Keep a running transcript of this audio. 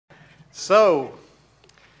So,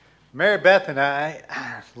 Mary Beth and I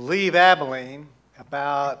leave Abilene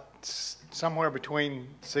about somewhere between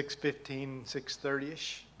 6:15,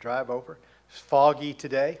 6:30-ish, drive over. It's foggy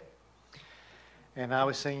today, and I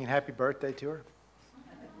was singing happy birthday to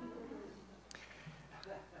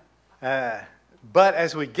her. But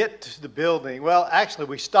as we get to the building, well, actually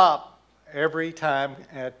we stop every time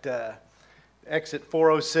at exit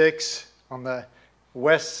 406 on the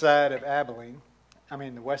west side of Abilene.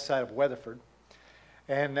 The west side of Weatherford.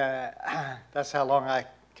 And that's how long I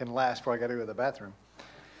can last before I got to go to the bathroom.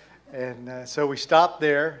 And so we stop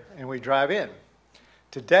there and we drive in.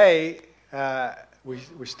 Today, we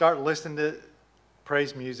start listening to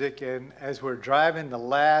praise music, and as we're driving the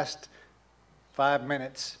last 5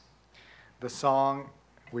 minutes,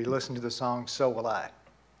 we listen to the song, So Will I.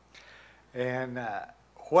 And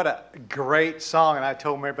what a great song. And I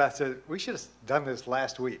told Mary Beth, I said, we should have done this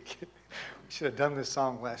last week. We should have done this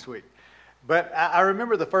song last week. But I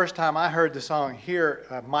remember the first time I heard the song here,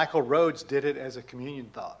 Michael Rhodes did it as a communion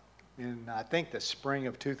thought in, I think, the spring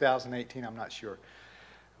of 2018. I'm not sure.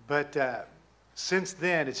 But since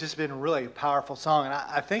then, it's just been really a powerful song. And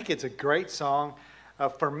I think it's a great song.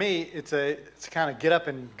 For me, it's kind of get up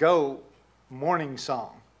and go morning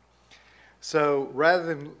song. So rather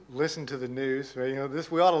than listen to the news,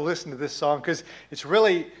 we ought to listen to this song because it's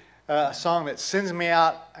really a song that sends me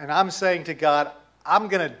out, and I'm saying to God, I'm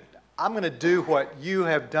gonna do what you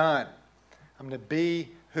have done. I'm going to be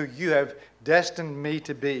who you have destined me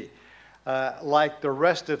to be, like the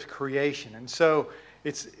rest of creation. And so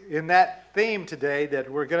it's in that theme today that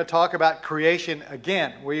we're going to talk about creation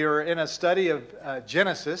again. We are in a study of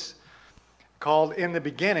Genesis called In the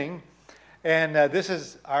Beginning, and this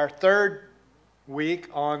is our third week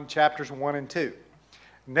on chapters 1 and 2.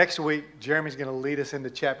 Next week, Jeremy's going to lead us into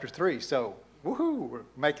chapter 3. So, woohoo,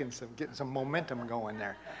 we're getting some momentum going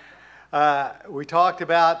there. We talked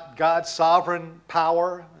about God's sovereign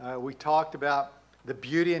power. We talked about the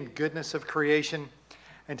beauty and goodness of creation.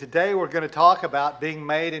 And today we're going to talk about being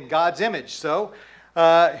made in God's image. So,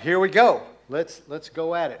 here we go. Let's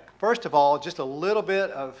go at it. First of all, just a little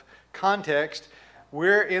bit of context.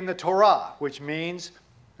 We're in the Torah, which means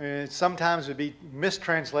sometimes would be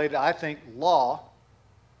mistranslated, I think, law.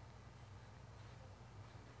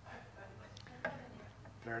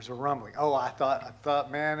 There's a rumbling. Oh, I thought,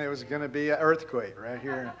 man, it was going to be an earthquake right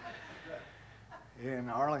here in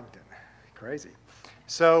Arlington. Crazy.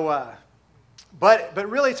 So, but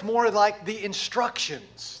really, it's more like the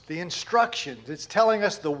instructions. The instructions. It's telling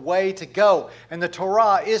us the way to go. And the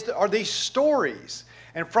Torah are these stories.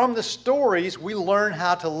 And from the stories, we learn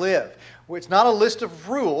how to live. It's not a list of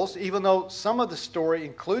rules, even though some of the story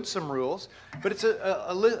includes some rules. But it's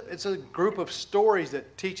a group of stories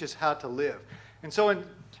that teach us how to live. And so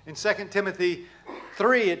in 2 Timothy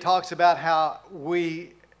 3, it talks about how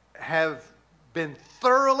we have been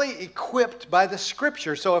thoroughly equipped by the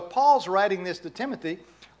Scripture. So if Paul's writing this to Timothy,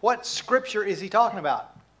 what Scripture is he talking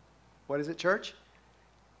about? What is it, church?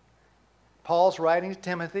 Paul's writing to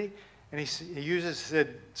Timothy, and he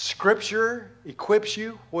said, Scripture equips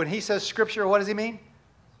you. When he says Scripture, what does he mean?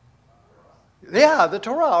 Yeah, the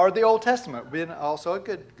Torah or the Old Testament. Been also a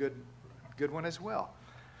good one as well.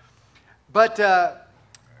 But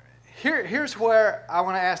here's where I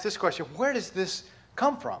want to ask this question. Where does this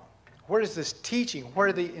come from? Where does this teaching, where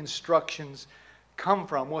do the instructions come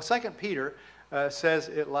from? Well, 2 Peter says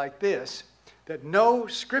it like this, that no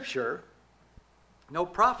Scripture, no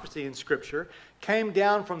prophecy in Scripture came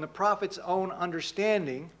down from the prophet's own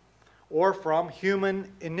understanding or from human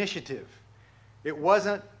initiative. It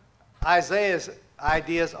wasn't Isaiah's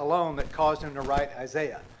ideas alone that caused him to write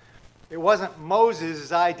Isaiah. It wasn't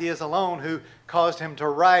Moses' ideas alone who caused him to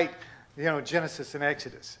write, Genesis and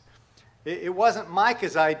Exodus. It wasn't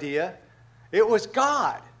Micah's idea. It was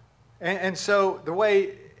God. And so the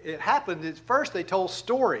way it happened is first they told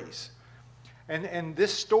stories. And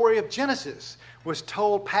this story of Genesis was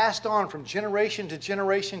passed on from generation to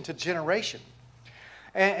generation to generation.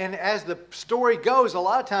 And as the story goes, a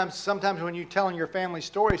lot of times, sometimes when you're telling your family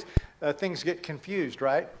stories, things get confused,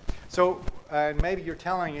 right? So maybe you're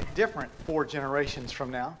telling it different 4 generations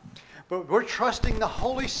from now. But we're trusting the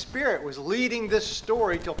Holy Spirit was leading this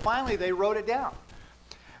story till finally they wrote it down.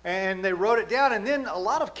 And they wrote it down, and then a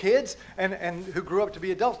lot of kids and who grew up to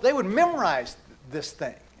be adults, they would memorize this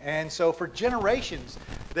thing. And so for generations,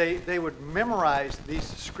 they would memorize these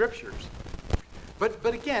scriptures.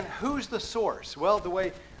 But again, who's the source? Well, the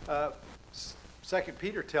way 2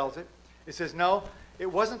 Peter tells it, it says, no,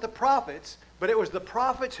 it wasn't the prophets, but it was the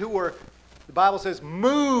prophets who were, the Bible says,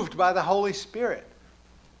 moved by the Holy Spirit.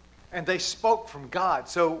 And they spoke from God.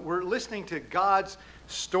 So we're listening to God's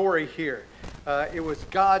story here. It was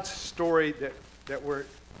God's story that we're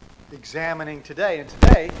examining today. And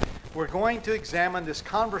today, we're going to examine this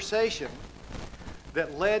conversation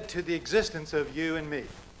that led to the existence of you and me.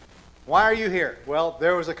 Why are you here? Well,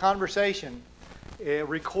 there was a conversation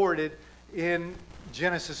recorded in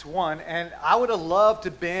Genesis 1, and I would have loved to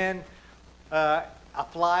have been a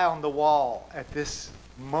fly on the wall at this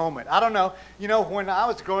moment. I don't know. You know, when I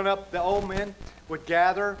was growing up, the old men would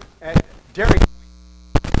gather at Dairy Queen,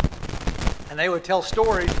 and they would tell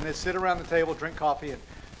stories, and they'd sit around the table, drink coffee,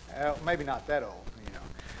 and maybe not that old, you know.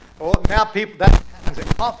 Well, now that happens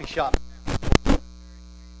at coffee shops.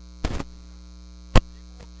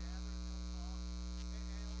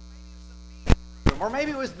 Or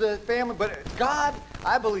maybe it was the family, but God,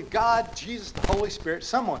 I believe God, Jesus, the Holy Spirit,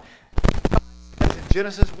 someone. In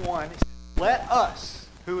Genesis 1, he said, let us,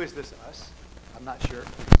 who is this us? I'm not sure.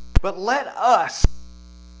 But let us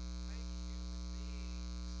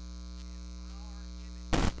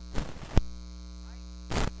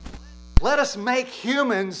make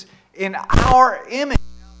humans in our image.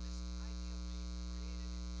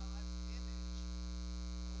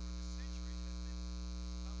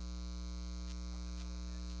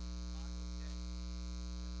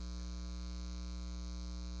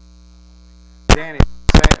 Danny,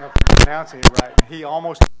 saying if I'm pronouncing it right, he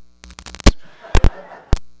almost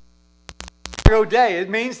day. It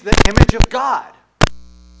means the image of God.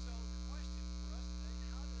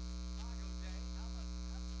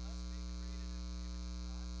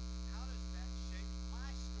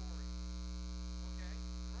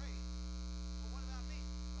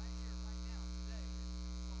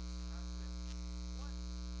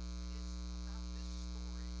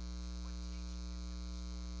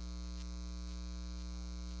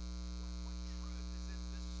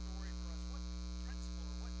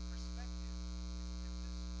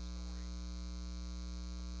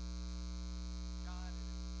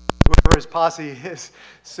 His posse is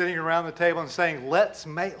sitting around the table and saying, let's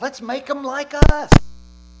make them like us.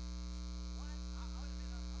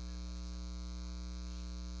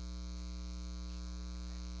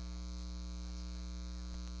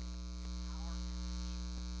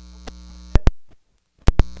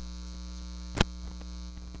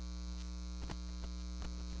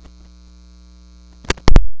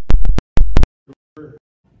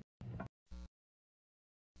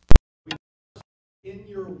 In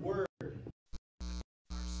your word.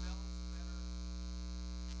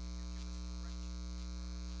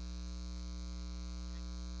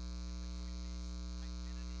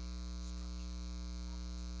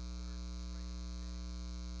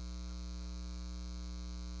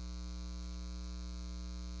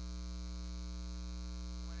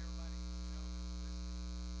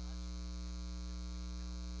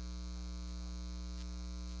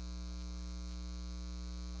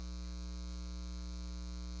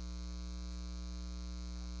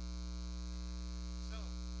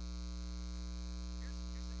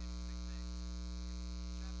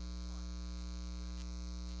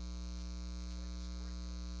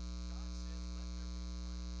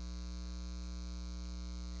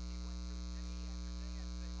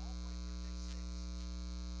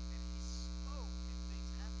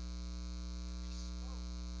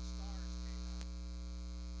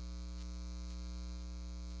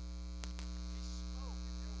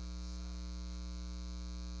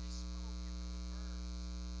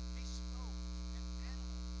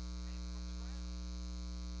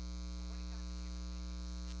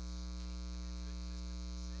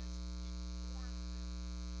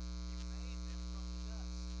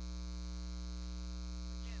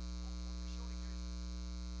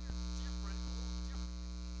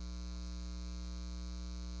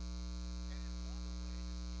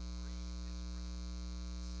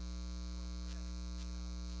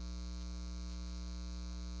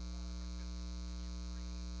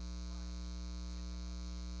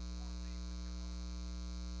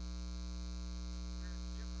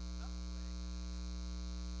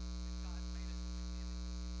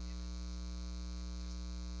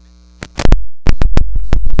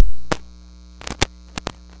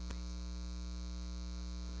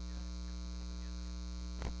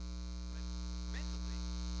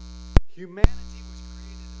 Humanity was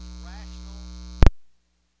created as rational,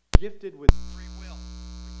 gifted with free will.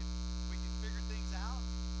 We can figure things out,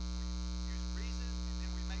 we use reason, and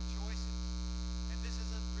then we make choices. And this is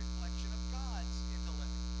a reflection of God's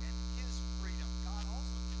intellect and His freedom. God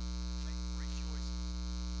also can make free choices.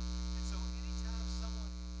 And so anytime someone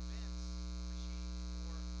invents a machine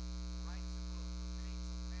or writes a book or paints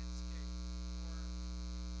a landscape or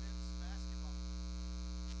invents basketball,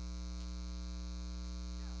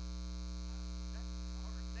 yeah,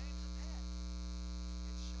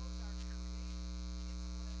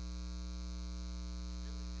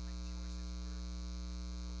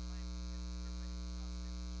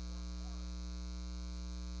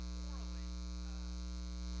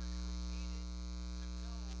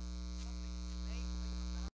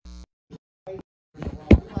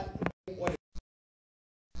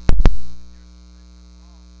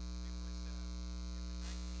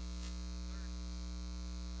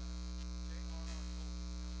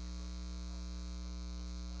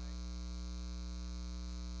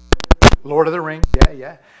 Lord of the Rings,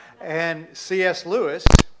 yeah. And C.S. Lewis,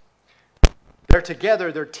 they're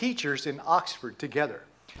together, they're teachers in Oxford together.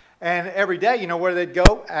 And every day, you know where they'd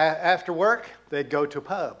go after work? They'd go to a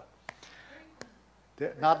pub.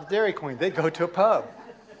 Not the Dairy Queen, they'd go to a pub.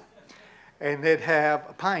 And they'd have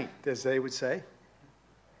a pint, as they would say.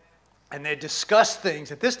 And they'd discuss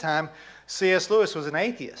things. At this time, C.S. Lewis was an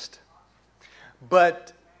atheist.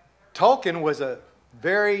 But Tolkien was a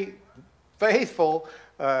very faithful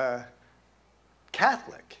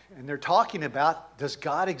Catholic. And they're talking about, does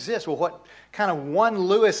God exist? Well, what kind of won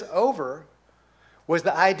Lewis over was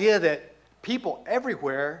the idea that people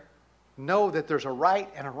everywhere know that there's a right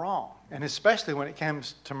and a wrong. And especially when it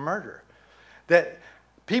comes to murder. That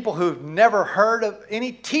people who've never heard of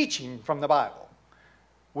any teaching from the Bible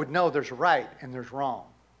would know there's right and there's wrong.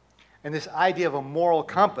 And this idea of a moral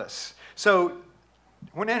compass. So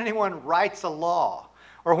when anyone writes a law,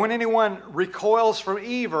 or when anyone recoils from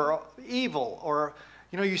evil, or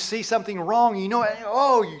you see something wrong, you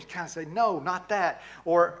kind of say, no, not that.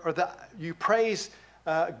 Or you praise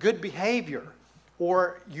good behavior,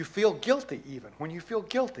 or you feel guilty even, when you feel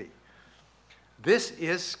guilty. This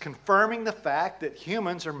is confirming the fact that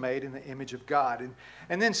humans are made in the image of God.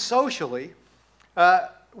 And then socially,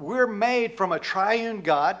 we're made from a triune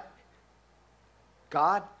God.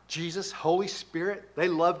 God, Jesus, Holy Spirit, they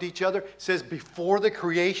loved each other. It says before the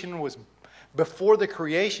creation,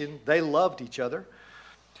 they loved each other.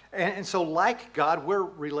 And so like God, we're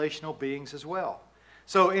relational beings as well.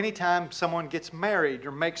 So anytime someone gets married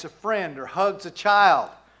or makes a friend or hugs a child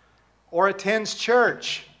or attends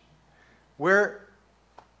church, we're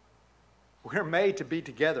made to be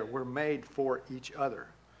together. We're made for each other.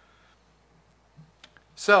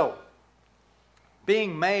 So,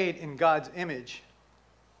 being made in God's image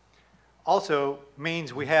also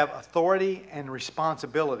means we have authority and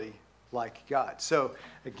responsibility like God. So,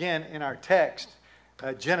 again, in our text,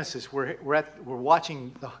 Genesis, we're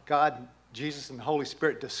watching God, Jesus, and the Holy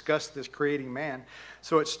Spirit discuss this creating man.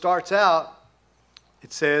 So it starts out,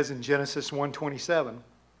 it says in Genesis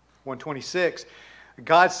 1:26,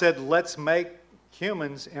 God said, let's make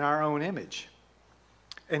humans in our own image.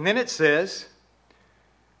 And then it says,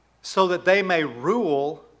 so that they may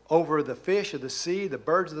rule over the fish of the sea, the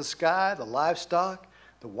birds of the sky, the livestock,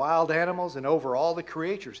 the wild animals, and over all the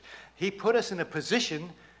creatures. He put us in a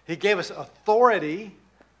position, He gave us authority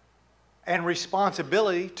and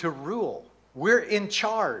responsibility to rule. We're in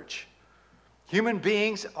charge. Human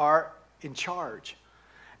beings are in charge.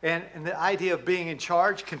 And the idea of being in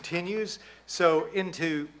charge continues so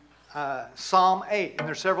into Psalm 8. And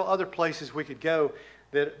there's several other places we could go,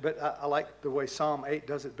 but I like the way Psalm 8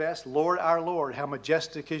 does it best. Lord, our Lord, how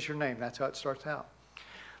majestic is your name. That's how it starts out.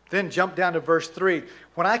 Then jump down to verse 3.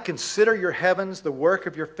 When I consider your heavens, the work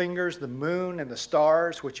of your fingers, the moon and the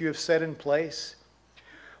stars, which you have set in place,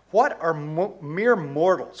 what are mere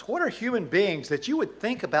mortals? What are human beings that you would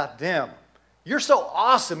think about them? You're so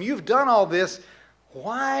awesome. You've done all this.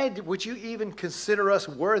 Why would you even consider us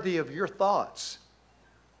worthy of your thoughts?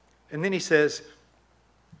 And then he says,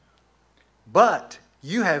 but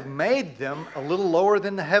you have made them a little lower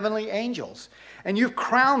than the heavenly angels, and you've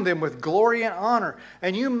crowned them with glory and honor,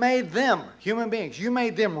 and you made them, human beings, you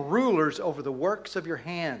made them rulers over the works of your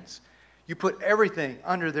hands. You put everything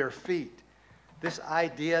under their feet. This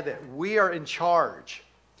idea that we are in charge,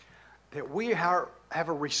 that we have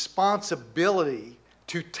a responsibility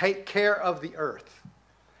to take care of the earth.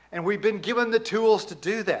 And we've been given the tools to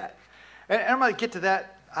do that. And I'm going to get to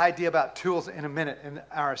that idea about tools in a minute in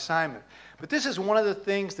our assignment. But this is one of the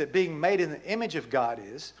things that being made in the image of God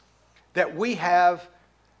is, that we have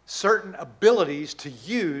certain abilities to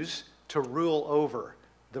use to rule over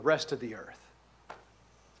the rest of the earth.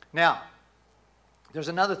 Now, there's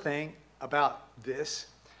another thing about this,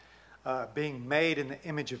 being made in the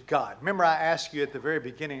image of God. Remember I asked you at the very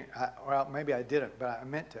beginning, well, maybe I didn't, but I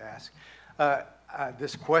meant to ask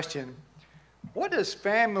this question. What does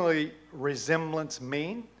family resemblance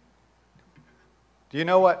mean? Do you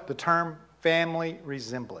know what the term family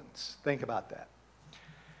resemblance? Think about that.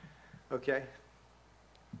 Okay?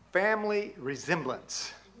 Family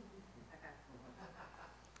resemblance.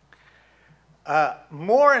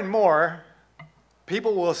 More and more,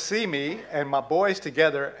 people will see me and my boys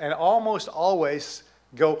together and almost always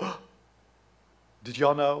go, oh, did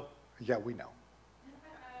y'all know? Yeah, we know.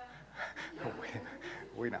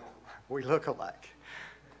 We know. We look alike.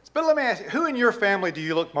 But let me ask you, who in your family do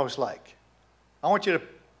you look most like? I want you to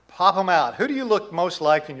pop them out. Who do you look most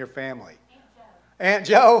like in your family? Aunt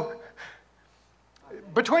Joe.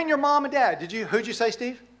 Between your mom and dad, who'd you say,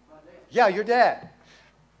 Steve? My dad. Yeah, your dad.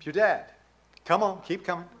 Your dad. Come on, keep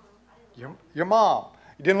coming. Your mom.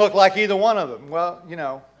 You didn't look like either one of them. Well, you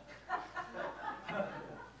know.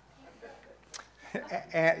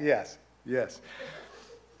 Yes, yes.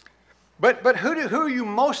 But who are you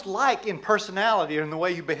most like in personality or in the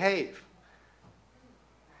way you behave?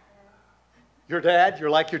 Your dad?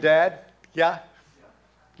 You're like your dad? Yeah?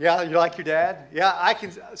 Yeah, you're like your dad? Yeah,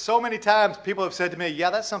 so many times people have said to me,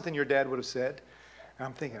 yeah, that's something your dad would have said. And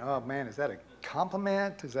I'm thinking, oh man, is that a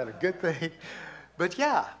compliment? Is that a good thing? But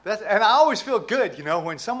yeah, and I always feel good, you know,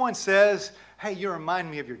 when someone says, hey, you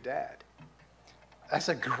remind me of your dad. That's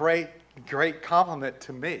a great, great compliment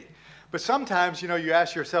to me. But sometimes, you know, you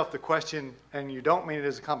ask yourself the question, and you don't mean it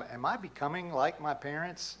as a compliment, am I becoming like my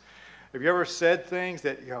parents? Have you ever said things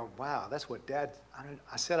that, you know, wow, that's what Dad,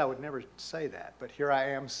 I said I would never say that, but here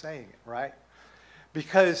I am saying it, right?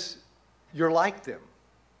 Because you're like them.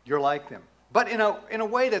 You're like them. But in a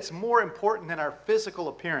way that's more important than our physical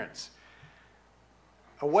appearance.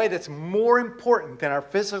 A way that's more important than our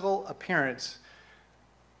physical appearance,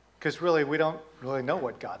 because really we don't really know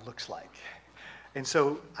what God looks like. And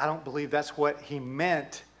so I don't believe that's what he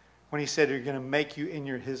meant when he said you're going to make you in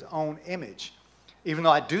his own image. Even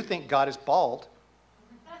though I do think God is bald.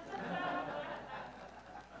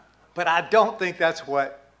 But I don't think that's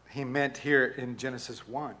what he meant here in Genesis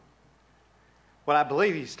 1. What I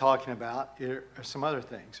believe he's talking about are some other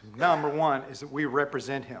things. Number one is that we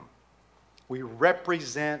represent him. We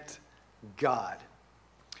represent God.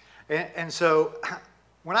 And so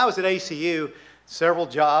when I was at ACU, several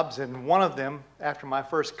jobs, and one of them, after my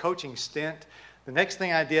first coaching stint, the next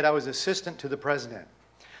thing I did, I was assistant to the president.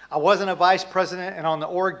 I wasn't a vice president, and on the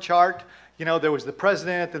org chart, you know, there was the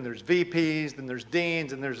president, then there's VPs, then there's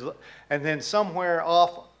deans, and then somewhere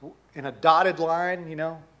off in a dotted line, you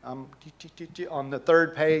know, on the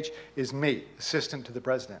third page is me, assistant to the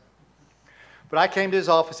president. But I came to his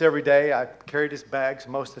office every day. I carried his bags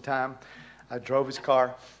most of the time. I drove his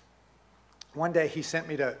car. One day he sent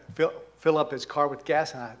me to fill up his car with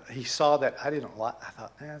gas, and he saw that I didn't like. I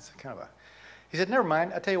thought, that's kind of a. He said, never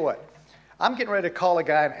mind. I tell you what, I'm getting ready to call a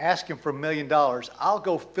guy and ask him for $1 million. I'll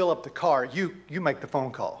go fill up the car. You make the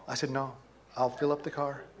phone call. I said, no, I'll fill up the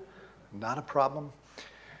car. Not a problem.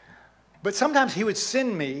 But sometimes he would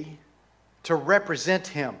send me to represent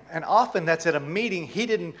him, and often that's at a meeting he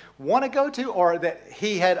didn't want to go to or that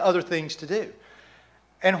he had other things to do.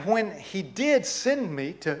 And when he did send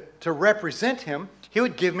me to represent him, he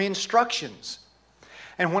would give me instructions.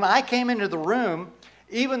 And when I came into the room,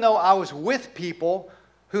 even though I was with people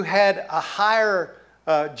who had a higher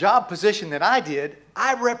job position than I did,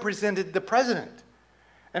 I represented the president.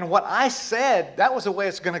 And what I said, that was the way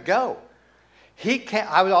it's going to go.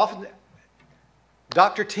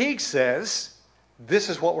 Dr. Teague says, this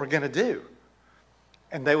is what we're going to do.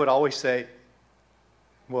 And they would always say,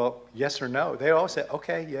 well, yes or no. They always say,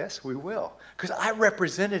 okay, yes, we will. Because I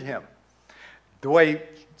represented him. The way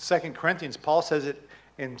 2 Corinthians, Paul says it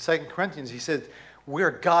in 2 Corinthians, he said, we're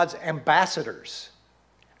God's ambassadors.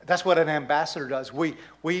 That's what an ambassador does. We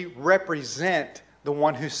represent the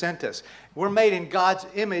one who sent us. We're made in God's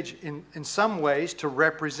image in some ways to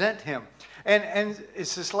represent him. And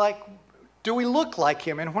it's just like, do we look like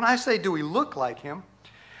him? And when I say do we look like him,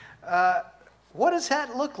 what does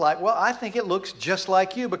that look like? Well, I think it looks just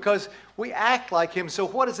like you because we act like him. So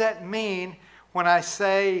what does that mean when I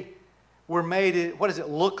say we're made, what does it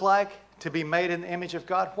look like to be made in the image of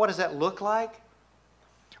God? What does that look like?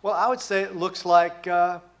 Well, I would say it looks like,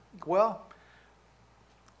 it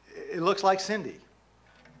looks like Cindy.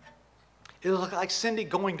 It looks like Cindy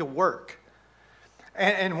going to work.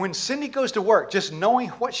 And when Cindy goes to work, just knowing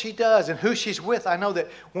what she does and who she's with, I know that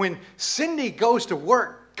when Cindy goes to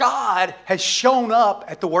work, God has shown up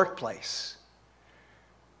at the workplace.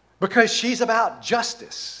 Because she's about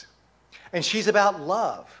justice. And she's about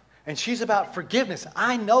love. And she's about forgiveness.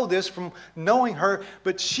 I know this from knowing her,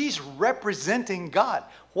 but she's representing God.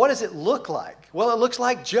 What does it look like? Well, it looks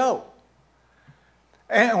like Joe.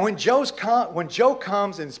 And when Joe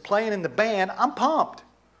comes and is playing in the band, I'm pumped.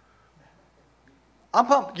 I'm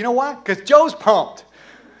pumped. You know why? Because Joe's pumped.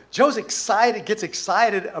 Joe's excited, gets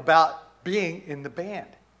excited about being in the band.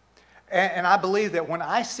 And I believe that when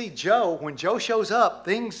I see Joe, when Joe shows up,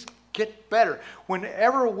 things get better.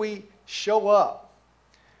 Whenever we show up,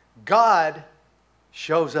 God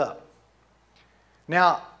shows up.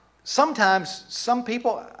 Now, sometimes some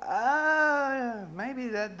people, maybe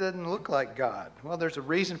that doesn't look like God. Well, there's a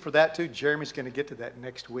reason for that too. Jeremy's going to get to that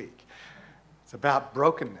next week. It's about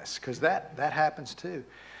brokenness because that happens too.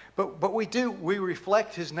 But we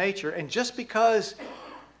reflect his nature. And just because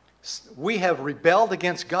we have rebelled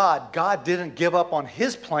against God, God didn't give up on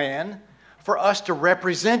his plan for us to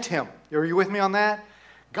represent him. Are you with me on that?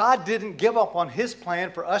 God didn't give up on his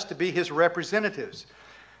plan for us to be his representatives.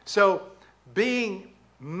 So being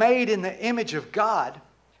made in the image of God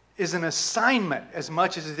is an assignment as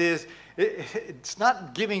much as it is. It's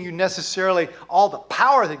not giving you necessarily all the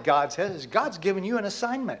power that God has. God's given you an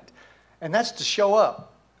assignment. And that's to show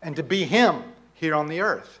up and to be him here on the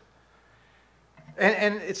earth.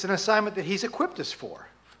 And it's an assignment that he's equipped us for.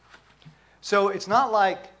 So it's not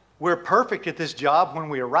like we're perfect at this job when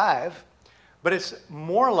we arrive, but it's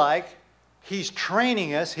more like he's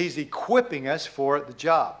training us, he's equipping us for the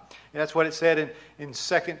job. And that's what it said in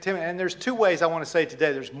 2 Timothy. And there's two ways I want to say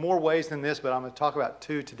today. There's more ways than this, but I'm going to talk about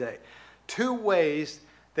two today. Two ways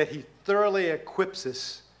that he thoroughly equips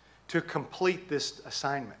us to complete this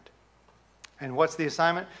assignment. And what's the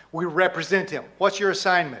assignment? We represent him. What's your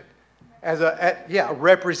assignment?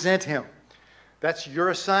 Represent him. That's your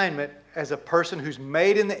assignment as a person who's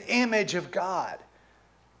made in the image of God.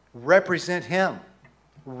 Represent him.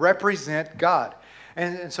 Represent God.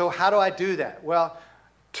 And so how do I do that? Well,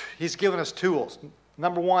 he's given us tools.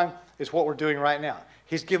 Number one is what we're doing right now.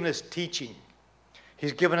 He's given us teaching.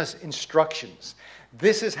 He's given us instructions.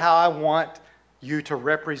 This is how I want you to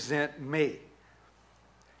represent me.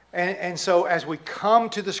 And so as we come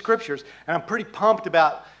to the scriptures, and I'm pretty pumped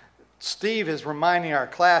about, Steve is reminding our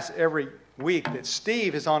class every week that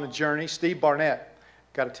Steve is on a journey. Steve Barnett,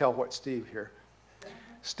 got to tell what Steve here.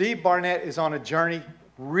 Steve Barnett is on a journey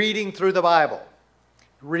reading through the Bible.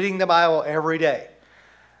 Reading the Bible every day.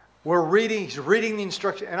 He's reading the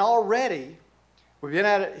instruction, and already,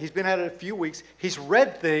 he's been at it a few weeks, he's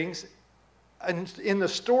read things, and in the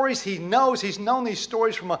stories he knows, he's known these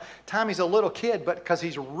stories from a time he's a little kid, but because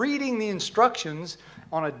he's reading the instructions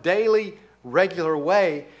on a daily, regular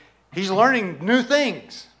way, he's learning new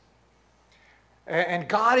things. And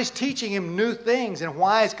God is teaching him new things. And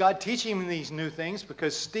why is God teaching him these new things?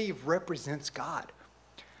 Because Steve represents God.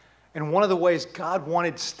 And one of the ways God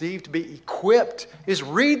wanted Steve to be equipped is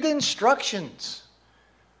read the instructions.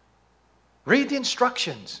 Read the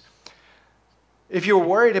instructions. If you're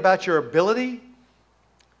worried about your ability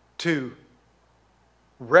to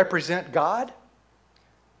represent God,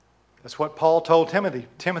 that's what Paul told Timothy.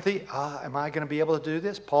 Timothy, am I going to be able to do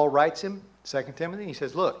this? Paul writes him, 2 Timothy, he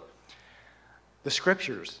says, look, the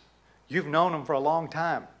scriptures, you've known them for a long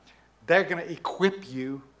time. They're going to equip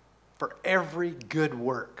you for every good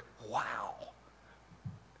work. Wow.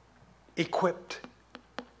 Equipped.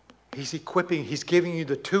 He's equipping, he's giving you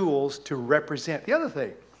the tools to represent. The other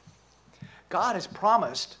thing, God has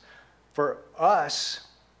promised for us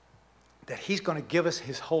that he's going to give us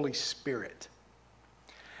his Holy Spirit.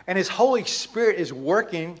 And his Holy Spirit is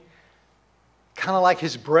working kind of like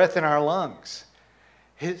his breath in our lungs.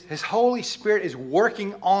 His Holy Spirit is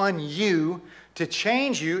working on you to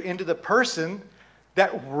change you into the person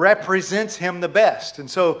that represents him the best. And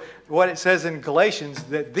so what it says in Galatians,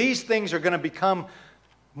 that these things are going to become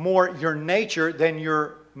more your nature than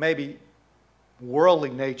your maybe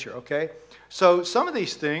worldly nature, okay? So some of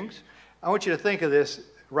these things, I want you to think of this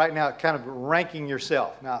right now, kind of ranking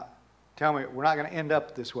yourself. Now, tell me, we're not going to end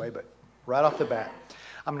up this way, but right off the bat.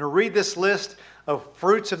 I'm going to read this list of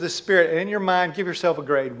fruits of the Spirit. And in your mind, give yourself a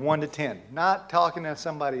grade, 1 to 10. Not talking to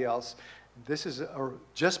somebody else. This is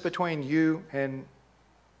just between you and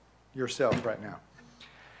yourself right now.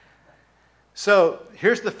 So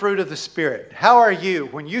here's the fruit of the Spirit. How are you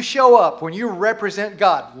when you show up, when you represent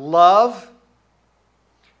God? Love,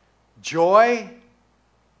 joy,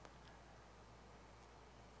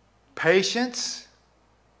 patience.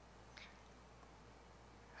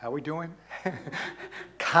 How are we doing?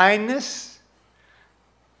 Kindness,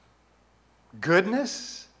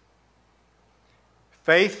 goodness,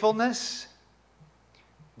 faithfulness,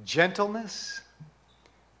 gentleness,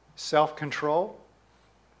 self-control.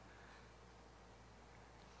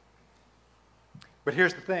 But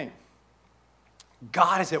here's the thing.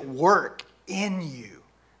 God is at work in you.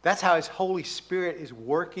 That's how his Holy Spirit is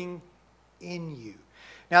working in you.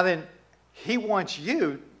 Now then, he wants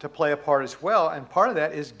you to play a part as well, and part of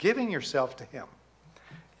that is giving yourself to him.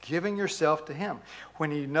 Giving yourself to him.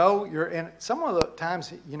 When you know you're in, some of the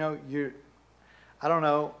times, you know, I don't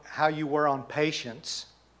know how you were on patience,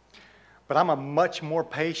 but I'm a much more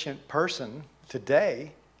patient person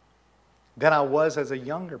today than I was as a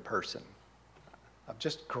younger person. I've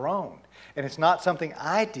just grown. And it's not something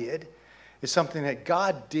I did. It's something that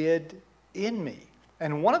God did in me.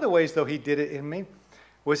 And one of the ways, though, he did it in me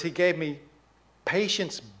was he gave me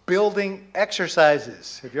patience-building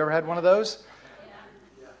exercises. Have you ever had one of those?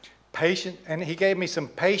 Yeah. And he gave me some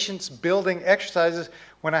patience-building exercises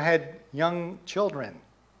when I had young children.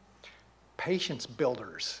 Patience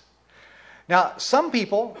builders. Now, some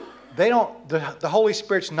people the Holy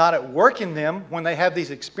Spirit's not at work in them when they have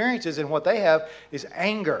these experiences, and what they have is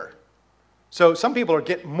anger. So some people are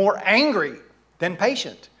getting more angry than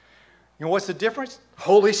patient. You know what's the difference?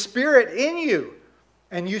 Holy Spirit in you,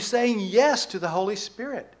 and you saying yes to the Holy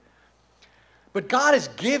Spirit. But God is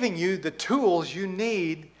giving you the tools you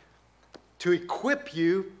need to equip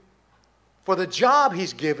you for the job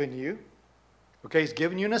He's given you. Okay, He's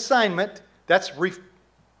given you an assignment. That's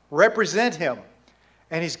represent Him.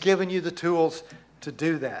 And He's given you the tools to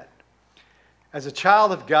do that. As a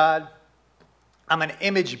child of God, I'm an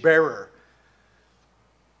image bearer.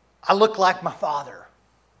 I look like my Father.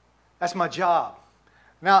 That's my job.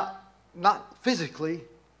 Now, not physically,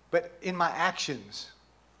 but in my actions.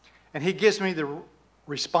 And He gives me the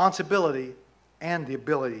responsibility and the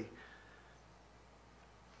ability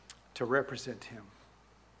to represent Him.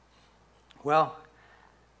 Well,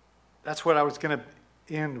 that's what I was going to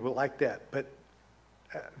end with like that. But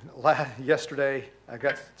yesterday, I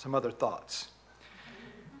got some other thoughts.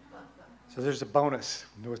 So there's a bonus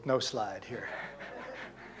with no slide here.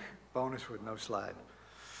 Bonus with no slide.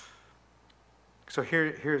 So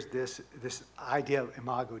here's this idea of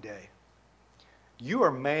Imago Dei. You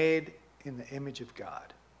are made in the image of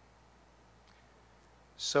God.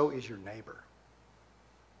 So is your neighbor.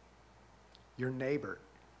 Your neighbor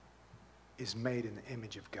is made in the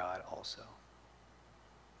image of God also.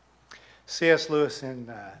 C.S. Lewis, in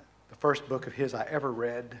the first book of his I ever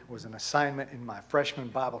read, was an assignment in my freshman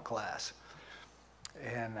Bible class.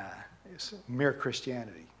 And it's Mere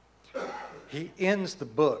Christianity. He ends the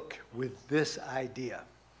book with this idea.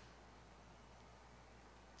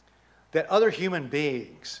 That other human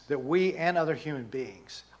beings, that we and other human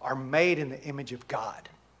beings are made in the image of God.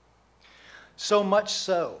 So much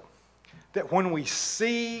so that when we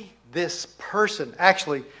see this person,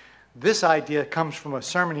 actually, this idea comes from a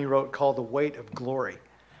sermon he wrote called The Weight of Glory.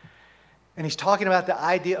 And he's talking about the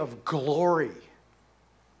idea of glory.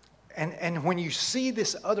 And when you see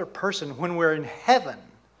this other person, when we're in heaven,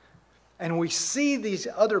 and we see these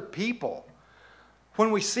other people,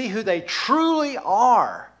 when we see who they truly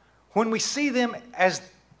are, when we see them as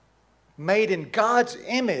made in God's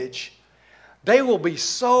image, they will be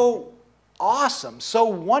so awesome, so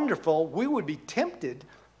wonderful, we would be tempted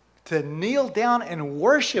to kneel down and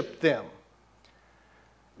worship them.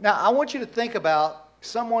 Now, I want you to think about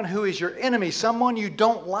someone who is your enemy, someone you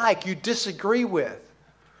don't like, you disagree with.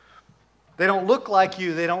 They don't look like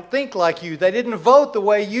you, they don't think like you, they didn't vote the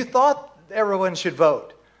way you thought everyone should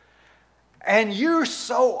vote. And you're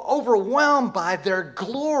so overwhelmed by their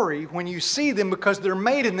glory when you see them because they're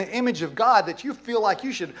made in the image of God that you feel like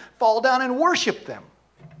you should fall down and worship them.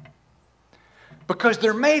 Because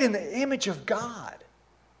they're made in the image of God.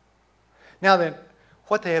 Now then,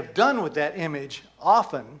 what they have done with that image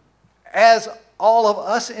often, as all of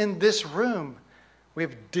us in this room,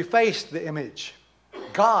 we've defaced the image.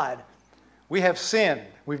 God, we have sinned.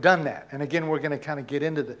 We've done that. And again, we're going to kind of get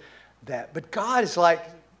into that. But God is like,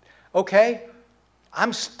 okay,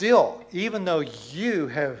 I'm still, even though you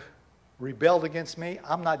have rebelled against me,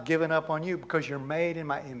 I'm not giving up on you because you're made in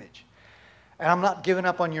my image. And I'm not giving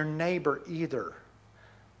up on your neighbor either.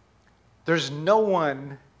 There's no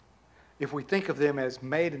one, if we think of them as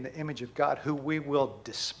made in the image of God, who we will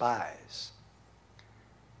despise.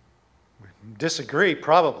 Disagree,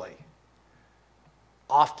 probably.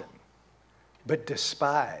 Often. But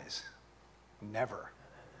despise, never.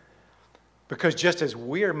 Because just as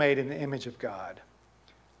we are made in the image of God,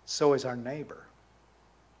 so is our neighbor.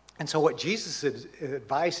 And so what Jesus'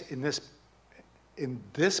 advice in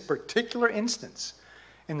this particular instance,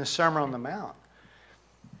 in the Sermon on the Mount,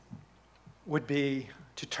 would be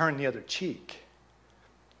to turn the other cheek,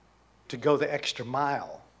 to go the extra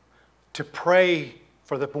mile, to pray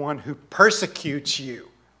for the one who persecutes you.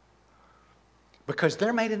 Because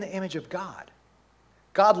they're made in the image of God.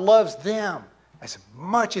 God loves them as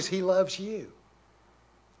much as He loves you.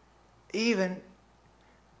 Even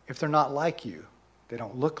if they're not like you, they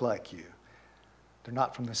don't look like you, they're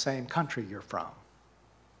not from the same country you're from,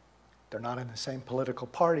 they're not in the same political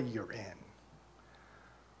party you're in,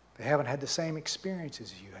 they haven't had the same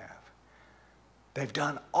experiences you have, they've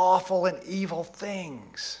done awful and evil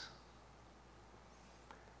things.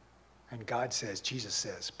 And God says, Jesus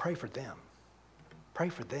says, pray for them. Pray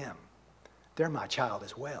for them. They're my child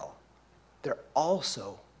as well. They're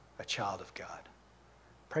also a child of God.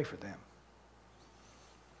 Pray for them.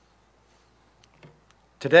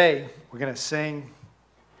 Today, we're going to sing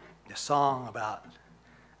a song about,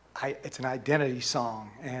 it's an identity song.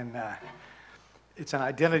 And it's an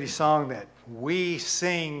identity song that we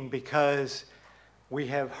sing because we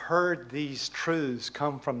have heard these truths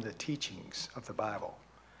come from the teachings of the Bible.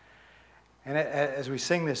 And as we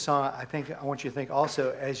sing this song, I want you to think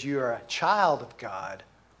also, as you are a child of God,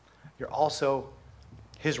 you're also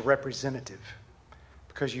his representative,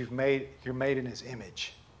 because you're made in his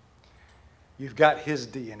image. You've got his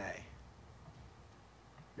DNA.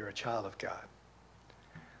 You're a child of God.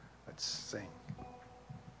 Let's sing.